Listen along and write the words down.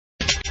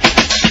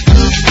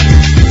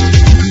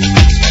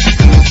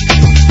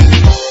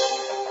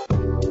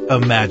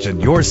Imagine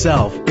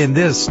yourself in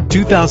this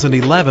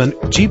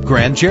 2011 Jeep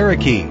Grand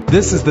Cherokee.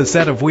 This is the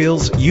set of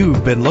wheels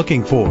you've been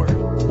looking for.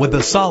 With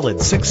a solid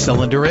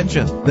 6-cylinder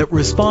engine that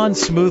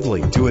responds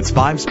smoothly to its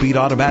 5-speed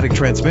automatic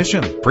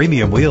transmission.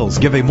 Premium wheels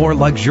give a more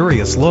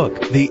luxurious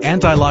look. The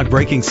anti-lock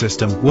braking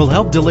system will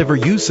help deliver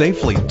you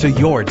safely to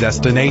your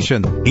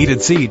destination.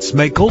 Heated seats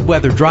make cold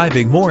weather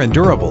driving more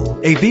endurable.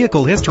 A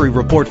vehicle history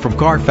report from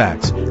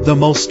Carfax, the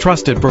most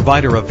trusted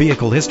provider of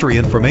vehicle history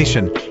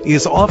information,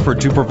 is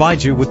offered to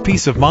provide you with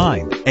peace of mind.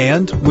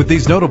 And with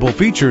these notable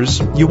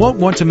features, you won't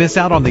want to miss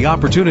out on the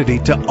opportunity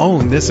to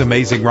own this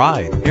amazing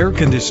ride. Air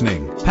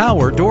conditioning,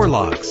 power door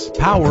locks,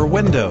 power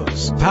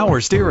windows,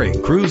 power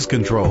steering, cruise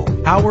control,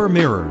 power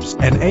mirrors,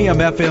 and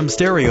AM/FM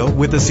stereo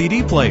with a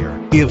CD player.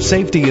 If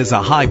safety is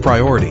a high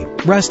priority,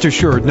 rest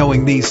assured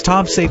knowing these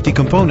top safety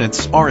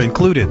components are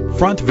included: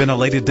 front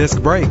ventilated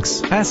disc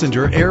brakes,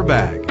 passenger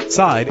airbag,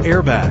 side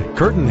airbag,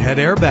 curtain head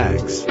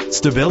airbags,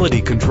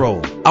 stability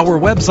control. Our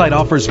website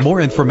offers more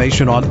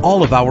information on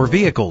all of our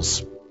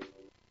vehicles.